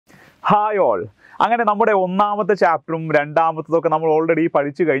Hi all. അങ്ങനെ നമ്മുടെ ഒന്നാമത്തെ ചാപ്റ്ററും രണ്ടാമത്തതൊക്കെ നമ്മൾ ഓൾറെഡി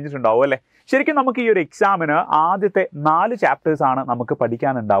പഠിച്ചു കഴിഞ്ഞിട്ടുണ്ടാവും അല്ലേ? ശരിക്കും നമുക്ക് ഈ ഒരു എക്സാമിന് ആദ്യത്തെ 4 ചാപ്റ്റേഴ്സാണ് നമുക്ക്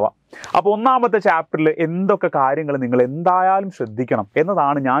പഠിക്കാനുണ്ടാവുക. അപ്പോൾ ഒന്നാമത്തെ ചാപ്റ്ററിൽ എന്തൊക്കെ കാര്യങ്ങൾ നിങ്ങൾ എന്തായാലും ശ്രദ്ധിക്കണം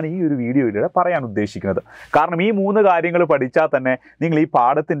എന്നതാണ് ഞാൻ ഈ ഒരു വീഡിയോയിലൂടെ പറയാൻ ഉദ്ദേശിക്കുന്നത്. കാരണം ഈ 3 കാര്യങ്ങൾ പഠിച്ചാൽ തന്നെ നിങ്ങൾ ഈ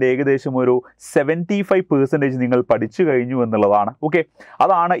പാഠത്തിൻ്റെ ഏകദേശം ഒരു 75% നിങ്ങൾ പഠിച്ചു കഴിഞ്ഞു എന്നുള്ളതാണ്. ഓക്കെ,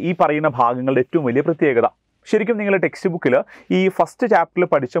 അതാണ് ഈ പറയുന്ന ഭാഗങ്ങളുടെ ഏറ്റവും വലിയ പ്രത്യേകത. ശരിക്കും നിങ്ങളുടെ ടെക്സ്റ്റ് ബുക്കിൽ ഈ ഫസ്റ്റ് ചാപ്റ്ററിൽ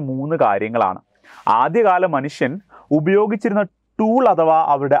പഠിച്ച 3 കാര്യങ്ങളാണ്. ആദ്യകാല മനുഷ്യൻ ഉപയോഗിച്ചിരുന്ന ടൂൾ അഥവാ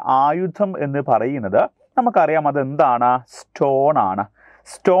അവരുടെ ആയുധം എന്ന് പറയുന്നത് നമുക്കറിയാം അതെന്താണ്? സ്റ്റോൺ ആണ്.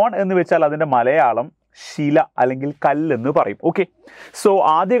 സ്റ്റോൺ എന്ന് വെച്ചാൽ അതിൻ്റെ മലയാളം ശില അല്ലെങ്കിൽ കല്ലെന്ന് പറയും. ഓക്കെ, സോ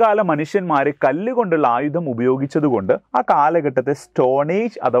ആദ്യകാല മനുഷ്യന്മാർ കല്ല് കൊണ്ടുള്ള ആയുധം ഉപയോഗിച്ചത് കൊണ്ട് ആ കാലഘട്ടത്തെ സ്റ്റോൺ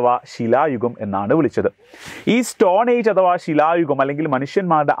ഏജ് അഥവാ ശിലായുഗം എന്നാണ് വിളിച്ചത്. ഈ സ്റ്റോൺ ഏജ് അഥവാ ശിലായുഗം അല്ലെങ്കിൽ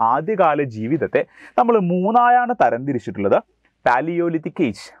മനുഷ്യന്മാരുടെ ആദ്യകാല ജീവിതത്തെ നമ്മൾ 3ആയാണ് തരംതിരിച്ചിട്ടുള്ളത്. പാലിയോലിത്തിക്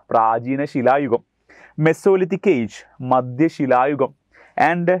ഏജ് പ്രാചീന ശിലായുഗം, Mesolithic age മധ്യശിലായുഗം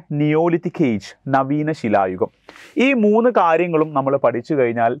and Neolithic age നവീന ശിലായുഗം. ഈ 3 കാര്യങ്ങളും നമ്മൾ പഠിച്ചു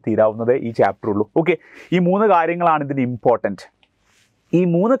കഴിഞ്ഞാൽ തീരാവുന്നതേ ഈ ചാപ്റ്ററുള്ളൂ. ഓക്കെ, ഈ 3 കാര്യങ്ങളാണ് ഇതിൻ്റെ ഇമ്പോർട്ടൻറ്റ്. ഈ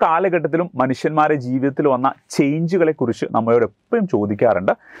 3 കാലഘട്ടത്തിലും മനുഷ്യന്മാരുടെ ജീവിതത്തിൽ വന്ന ചേഞ്ചുകളെ കുറിച്ച് നമ്മളോട് എപ്പോഴും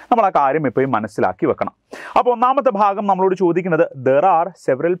ചോദിക്കാറുണ്ട്. നമ്മൾ ആ കാര്യം എപ്പോഴും മനസ്സിലാക്കി വെക്കണം. അപ്പോൾ ഒന്നാമത്തെ ഭാഗം നമ്മളോട് ചോദിക്കുന്നത് there are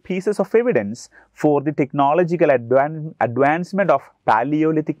several pieces of evidence for the technological advancement of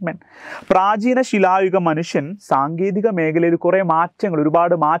Paleolithic men. പ്രാചീന ശിലായുഗ മനുഷ്യൻ സാങ്കേതിക മേഖലയിൽ കുറേ മാറ്റങ്ങൾ,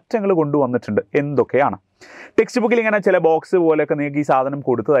 ഒരുപാട് മാറ്റങ്ങൾ കൊണ്ടുവന്നിട്ടുണ്ട്. എന്തൊക്കെയാണ്? ടെക്സ്റ്റ് ബുക്കിൽ ഇങ്ങനെ ചില ബോക്സ് പോലെയൊക്കെ നിങ്ങൾക്ക് ഈ സാധനം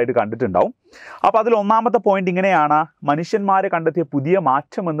കൊടുത്തതായിട്ട് കണ്ടിട്ടുണ്ടാവും. അപ്പോൾ അതിൽ ഒന്നാമത്തെ പോയിന്റ് ഇങ്ങനെയാണ്: മനുഷ്യന്മാരെ കണ്ടെത്തിയ പുതിയ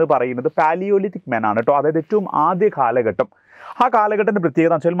മാറ്റം എന്ന് പറയുന്നത് പാലിയോലിത്തിക് മെൻ ആണ് കേട്ടോ. അതായത് ഏറ്റവും ആദ്യ കാലഘട്ടം. ആ കാലഘട്ടത്തിൻ്റെ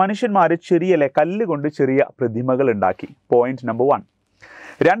പ്രത്യേകത എന്ന് വെച്ചാൽ മനുഷ്യന്മാർ കല്ല് കൊണ്ട് ചെറിയ പ്രതിമകൾ ഉണ്ടാക്കി. Point number 1.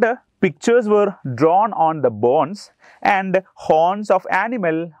 2, pictures were drawn on the bones and horns of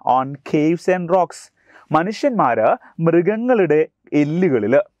animal on caves and rocks. മനുഷ്യന്മാർ മൃഗങ്ങളുടെ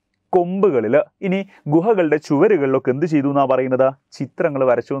എല്ലുകളിൽ, കൊമ്പുകളിൽ, ഇനി ഗുഹകളുടെ ചുവരുകളിലൊക്കെ എന്ത് ചെയ്തു എന്നാണ് പറയുന്നത്? ചിത്രങ്ങൾ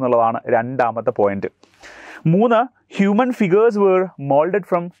വരച്ചു എന്നുള്ളതാണ് രണ്ടാമത്തെ point. 3, human figures where moulded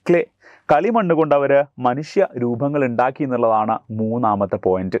from clay. കളിമണ്ണ് കൊണ്ട് അവർ മനുഷ്യ രൂപങ്ങൾ ഉണ്ടാക്കി എന്നുള്ളതാണ് 3ആമത്തെ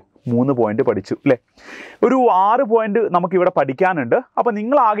പോയിന്റ്. 3 പോയിന്റ് പഠിച്ചു അല്ലേ? ഒരു 6 പോയിന്റ് നമുക്കിവിടെ പഠിക്കാനുണ്ട്. അപ്പോൾ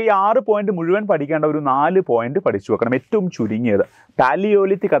നിങ്ങളാകെ ഈ 6 പോയിന്റ് മുഴുവൻ പഠിക്കേണ്ട ഒരു 4 പോയിന്റ് പഠിച്ചു വെക്കണം. ഏറ്റവും ചുരുങ്ങിയത്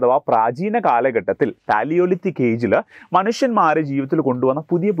പാലിയോലിത്തിക് അഥവാ പ്രാചീന കാലഘട്ടത്തിൽ പാലിയോലിത്തിക് ഏജിൽ മനുഷ്യന്മാരുടെ ജീവിതത്തിൽ കൊണ്ടുവന്ന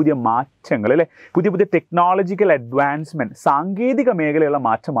പുതിയ പുതിയ മാറ്റങ്ങൾ അല്ലേ, പുതിയ പുതിയ ടെക്നോളജിക്കൽ അഡ്വാൻസ്മെൻറ്റ്, സാങ്കേതിക മേഖലയുള്ള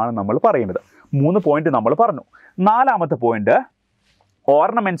മാറ്റമാണ് നമ്മൾ പറയുന്നത്. 3 പോയിന്റ് നമ്മൾ പറഞ്ഞു. 4ആമത്തെ point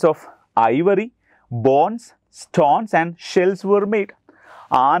ornaments of Ivory, bones, stones and shells were made.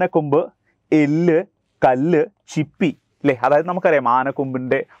 ആനക്കൊമ്പ്, എല്ല്, കല്ല്, ചിപ്പി അല്ലേ? അതായത് നമുക്കറിയാം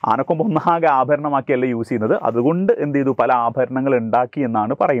ആനക്കൊമ്പ് ഒന്നാകെ ആഭരണമാക്കിയല്ല യൂസ് ചെയ്യുന്നത്. അതുകൊണ്ട് എന്ത് ചെയ്തു? പല ആഭരണങ്ങൾ ഉണ്ടാക്കി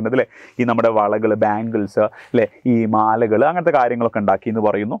എന്നാണ് പറയുന്നത് അല്ലേ? ഈ നമ്മുടെ വളകൾ, ബാംഗിൾസ് അല്ലേ, ഈ മാലകൾ, അങ്ങനത്തെ കാര്യങ്ങളൊക്കെ ഉണ്ടാക്കി എന്ന്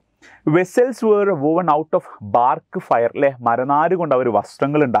പറയുന്നു. Vessels were woven out of BARC fire അല്ലേ? മരനാര് കൊണ്ട് അവർ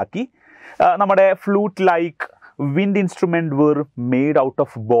വസ്ത്രങ്ങൾ ഉണ്ടാക്കി. നമ്മുടെ flute like wind instrument where made out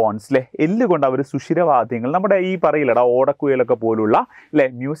of bones അല്ലേ? എല്ല് കൊണ്ട് അവർ സുഷിരവാദ്യങ്ങൾ, നമ്മുടെ ഈ പറയില്ലടാ ഓടക്കുയലൊക്കെ പോലുള്ള അല്ലേ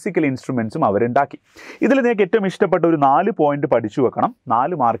മ്യൂസിക്കൽ ഇൻസ്ട്രുമെൻറ്റ്സും അവരുണ്ടാക്കി. ഇതിൽ നിങ്ങൾക്ക് ഏറ്റവും ഇഷ്ടപ്പെട്ട ഒരു 4 പോയിന്റ് പഠിച്ചു വെക്കണം.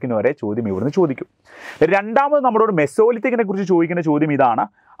 4 മാർക്കിന് വരെ ചോദ്യം ഇവിടുന്ന് ചോദിക്കും. രണ്ടാമത് നമ്മളോട് മെസോലിത്തിക്കിനെ കുറിച്ച് ചോദിക്കുന്ന ചോദ്യം ഇതാണ്: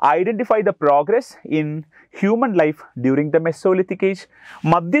 identify the progress in human life during the Mesolithic age.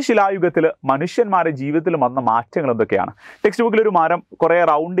 മധ്യശിലായുഗത്തിൽ മനുഷ്യന്മാരുടെ ജീവിതത്തിൽ വന്ന മാറ്റങ്ങൾ എന്തൊക്കെയാണ്? ടെക്സ്റ്റ് ബുക്കിൽ ഒരു മരം കുറേ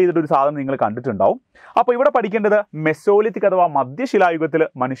റൗണ്ട് ചെയ്തിട്ട് ഒരു സാധനം നിങ്ങൾ കണ്ടിട്ടുണ്ടാവും. അപ്പോൾ ഇവിടെ പഠിക്കേണ്ടത് മെസോലിത്തിക് അഥവാ മധ്യശിലായുഗത്തിൽ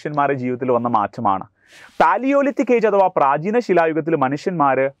മനുഷ്യന്മാരുടെ ജീവിതത്തിൽ വന്ന മാറ്റമാണ്. പാലിയോലിത്തിക് ഏജ് അഥവാ പ്രാചീന ശിലായുഗത്തിൽ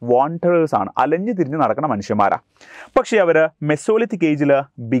മനുഷ്യന്മാർ വാണ്ടേഴ്സ് ആണ്, അലഞ്ഞു തിരിഞ്ഞ് നടക്കുന്ന മനുഷ്യന്മാരാണ്. പക്ഷേ അവർ മെസോലിത്തിക് ഏജിൽ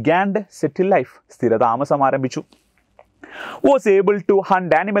ബിഗാൻഡ് സെറ്റിൽ ലൈഫ്, സ്ഥിരതാമസം ആരംഭിച്ചു. was able to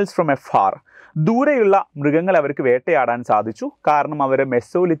hunt animals from afar. ദൂരെയുള്ള മൃഗങ്ങളെ അവർക്ക് വേട്ടയാടാൻ സാധിച്ചു. കാരണം അവർ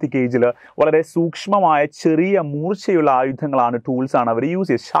മെസോലിത്തിക് ഏജിൽ വളരെ സൂക്ഷ്മമായ ചെറിയ മൂർച്ചയുള്ള ആയുധങ്ങളാണ്, ടൂൾസാണ് അവർ യൂസ്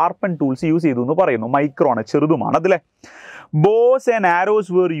ചെയ്ത്, ഷാർപ്പൻ ടൂൾസ് യൂസ് ചെയ്തു എന്ന് പറയുന്നു. മൈക്രോണ്, ചെറുതുമാണ് അതിലെ. Boss and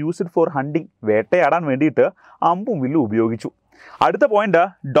arrows where used for hunting. വേട്ടയാടാൻ വേണ്ടിയിട്ട് അമ്പും വില്ലും ഉപയോഗിച്ചു. അടുത്ത പോയിന്റ്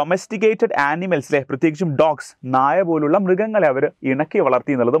ഡൊമസ്റ്റിക്കേറ്റഡ് ആനിമൽസ് അല്ലേ, പ്രത്യേകിച്ചും ഡോഗ്സ്, നായ പോലുള്ള മൃഗങ്ങളെ അവർ ഇണക്കി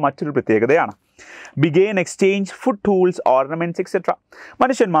വളർത്തി എന്നുള്ളത് മറ്റൊരു പ്രത്യേകതയാണ്. ബിഗെയിൻ exchange food tools, ornaments etcetera.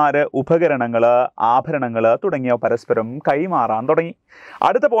 മനുഷ്യന്മാർ ഉപകരണങ്ങൾ, ആഭരണങ്ങൾ തുടങ്ങിയവ പരസ്പരം കൈമാറാൻ തുടങ്ങി.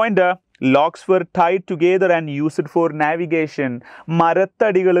 അടുത്ത point locks were tied together and used for navigation.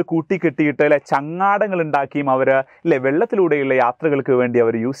 മരത്തടികൾ കൂട്ടിക്കെട്ടിയിട്ട് അല്ലെ ചങ്ങാടങ്ങൾ ഉണ്ടാക്കിയും അവർ അല്ലെ വെള്ളത്തിലൂടെയുള്ള യാത്രകൾക്ക് വേണ്ടി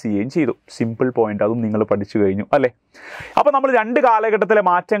അവർ യൂസ് ചെയ്യുകയും ചെയ്തു. സിമ്പിൾ പോയിന്റ്, അതും നിങ്ങൾ പഠിച്ചു കഴിഞ്ഞു അല്ലേ? അപ്പോൾ നമ്മൾ 2 കാലഘട്ടത്തിലെ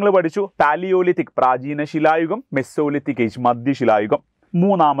മാറ്റങ്ങൾ പഠിച്ചു. പാലിയോലിത്തിക് പ്രാചീന ശിലായുഗം, മെസോലിത്തിക് ഏജ് മധ്യശിലായുഗം.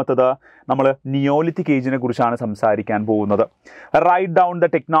 മൂന്നാമത്തത് നമ്മൾ നിയോലിത്തിക് ഏജിനെ കുറിച്ചാണ് സംസാരിക്കാൻ പോകുന്നത്. Write down the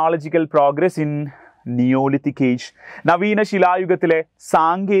technological progress in Neolithic age. നവീന ശിലായുഗത്തിലെ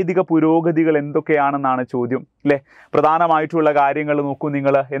സാങ്കേതിക പുരോഗതികൾ എന്തൊക്കെയാണെന്നാണ് ചോദ്യം അല്ലേ. പ്രധാനമായിട്ടുള്ള കാര്യങ്ങൾ നോക്കൂ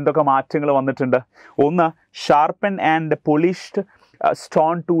നിങ്ങൾ, എന്തൊക്കെ മാറ്റങ്ങൾ വന്നിട്ടുണ്ട്. ഒന്ന്, sharpen and polished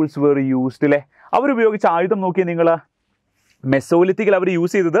stone tools were used അല്ലേ. അവരുപയോഗിച്ച ആയുധം നോക്കിയാൽ നിങ്ങൾ, മെസോലിത്തിക്കിൽ അവർ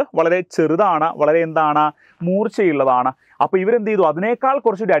യൂസ് ചെയ്തത് വളരെ ചെറുതാണ്, വളരെ എന്താണ് മൂർച്ചയുള്ളതാണ്. അപ്പോൾ ഇവരെന്ത് ചെയ്തു, അതിനേക്കാൾ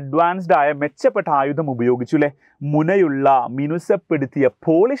കുറച്ചുകൂടി അഡ്വാൻസ്ഡ് ആയ മെച്ചപ്പെട്ട ആയുധം ഉപയോഗിച്ചു അല്ലേ. മുനയുള്ള മിനുസപ്പെടുത്തിയ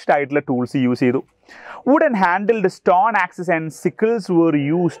പോളിഷ്ഡ് ആയിട്ടുള്ള ടൂൾസ് യൂസ് ചെയ്തു. Wooden handled stone access and സിക്കിൾസ് were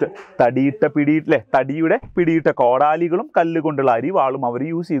used. തടിയിട്ട പിടിയില്ലേ, തടിയുടെ പിടിയിട്ട കോടാലികളും കല്ലുകൊണ്ടുള്ള അരിവാളും അവർ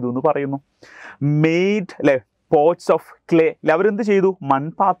യൂസ് ചെയ്തു എന്ന് പറയുന്നു. മെയ്ഡ് അല്ലേ പോട്ട്സ് ഓഫ് ക്ലേ, അവരെന്ത് ചെയ്തു,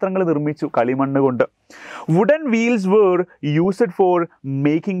 മൺപാത്രങ്ങൾ നിർമ്മിച്ചു കളിമണ്ണ് കൊണ്ട്. Wooden wheels where used for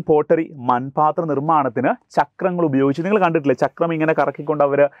making pottery. മൺപാത്ര നിർമ്മാണത്തിന് ചക്രങ്ങൾ ഉപയോഗിച്ചു. നിങ്ങൾ കണ്ടിട്ടില്ലേ ചക്രം ഇങ്ങനെ കറക്കിക്കൊണ്ട്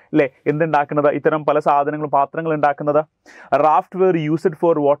അവർ അല്ലേ എന്തുണ്ടാക്കുന്നത്, ഇത്തരം പല സാധനങ്ങളും പാത്രങ്ങൾ ഉണ്ടാക്കുന്നത്. Raft where used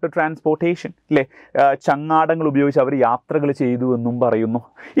for water transportation അല്ലേ. ചങ്ങാടങ്ങൾ ഉപയോഗിച്ച് അവർ യാത്രകൾ ചെയ്തു എന്നും പറയുന്നു.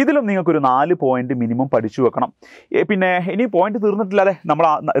 ഇതിലും നിങ്ങൾക്കൊരു 4 പോയിന്റ് മിനിമം പഠിച്ചു വെക്കണം. പിന്നെ ഇനി പോയിന്റ് തീർന്നിട്ടില്ല അല്ലേ. നമ്മൾ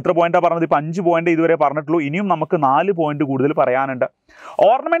എത്ര പോയിന്റാണ് പറഞ്ഞത്, ഇപ്പോൾ 5 പോയിന്റ് ഇതുവരെ പറഞ്ഞിട്ടുള്ളൂ. ഇനിയും നമുക്ക് 4 പോയിന്റ് കൂടുതൽ പറയാനുണ്ട്.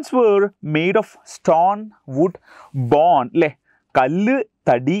 Ornaments where made of stone, would, bone അല്ലേ. കല്ല്,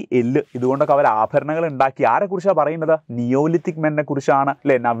 തടി, എല്ല് ഇതുകൊണ്ടൊക്കെ അവർ ആഭരണങ്ങൾ ഉണ്ടാക്കി. ആരെക്കുറിച്ചാണ് പറയുന്നത്, നിയോലിത്തിക് മെന്നെ കുറിച്ചാണ്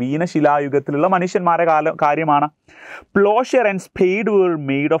അല്ലേ. നവീന ശിലായുഗത്തിലുള്ള മനുഷ്യന്മാരെ കാര്യമാണ്. പ്ലോഷ്യർ and spade where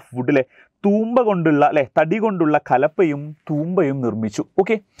made of wood അല്ലേ. തൂമ്പ കൊണ്ടുള്ള അല്ലേ, തടി കൊണ്ടുള്ള കലപ്പയും തൂമ്പയും നിർമ്മിച്ചു.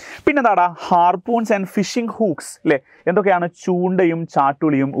 ഓക്കെ, പിന്നെന്താടാ, ഹാർപൂൺസ് ആൻഡ് ഫിഷിംഗ് ഹൂക്സ് അല്ലേ. എന്തൊക്കെയാണ്, ചൂണ്ടയും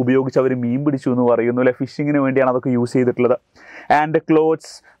ചാട്ടുളിയും ഉപയോഗിച്ച് അവർ മീൻ പിടിച്ചു എന്ന് പറയുന്നു അല്ലേ. ഫിഷിങ്ങിന് വേണ്ടിയാണ് അതൊക്കെ യൂസ് ചെയ്തിട്ടുള്ളത്. And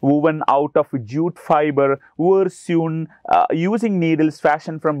clothes woven out of jute fiber were sewn using needles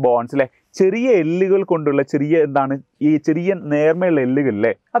fashioned from bones അല്ലേ. ചെറിയ എല്ലുകൾ കൊണ്ടുള്ള ചെറിയ എന്താണ് ഈ ചെറിയ നേർമയുള്ള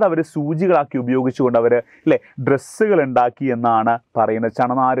എല്ലുകളില്ലേ, അത് അവർ സൂചികളാക്കി ഉപയോഗിച്ചുകൊണ്ട് അവർ അല്ലേ ഡ്രസ്സുകൾ ഉണ്ടാക്കി എന്നാണ് പറയുന്നത്.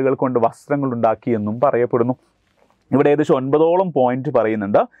 ചണനാരുകൾ കൊണ്ട് വസ്ത്രങ്ങൾ ഉണ്ടാക്കി എന്നും പറയപ്പെടുന്നു. ഇവിടെ ഏകദേശം 9ഓളം പോയിന്റ്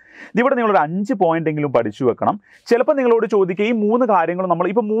പറയുന്നുണ്ട്. ഇവിടെ നിങ്ങളൊരു 5 പോയിന്റെങ്കിലും പഠിച്ചു വെക്കണം. ചിലപ്പോൾ നിങ്ങളോട് ചോദിക്കുക, ഈ 3 കാര്യങ്ങളും നമ്മൾ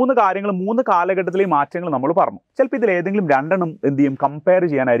ഇപ്പോൾ 3 കാര്യങ്ങൾ 3 കാലഘട്ടത്തിലെ മാറ്റങ്ങൾ നമ്മൾ പറഞ്ഞു. ചിലപ്പോൾ ഇതിൽ ഏതെങ്കിലും 2 എന്ത് ചെയ്യും, കമ്പയർ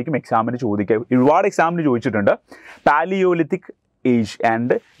ചെയ്യാനായിരിക്കും എക്സാമിന് ചോദിക്കുക. ഒരുപാട് എക്സാമിന് ചോദിച്ചിട്ടുണ്ട്. Palaeolithic age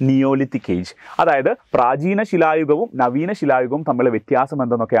and Neolithic age, അതായത് പ്രാചീന ശിലായുഗവും നവീന ശിലായുഗവും തമ്മിലുള്ള വ്യത്യാസം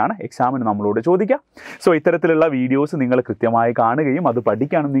എന്തെന്നൊക്കെയാണ് എക്സാമിന് നമ്മളോട് ചോദിക്കുക. സോ ഇത്തരത്തിലുള്ള വീഡിയോസ് നിങ്ങൾ കൃത്യമായി കാണുകയും അത്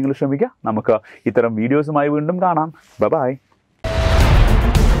പഠിക്കാനും നിങ്ങൾ ശ്രമിക്കുക. നമുക്ക് ഇത്തരം വീഡിയോസുമായി വീണ്ടും കാണാം. ബൈ.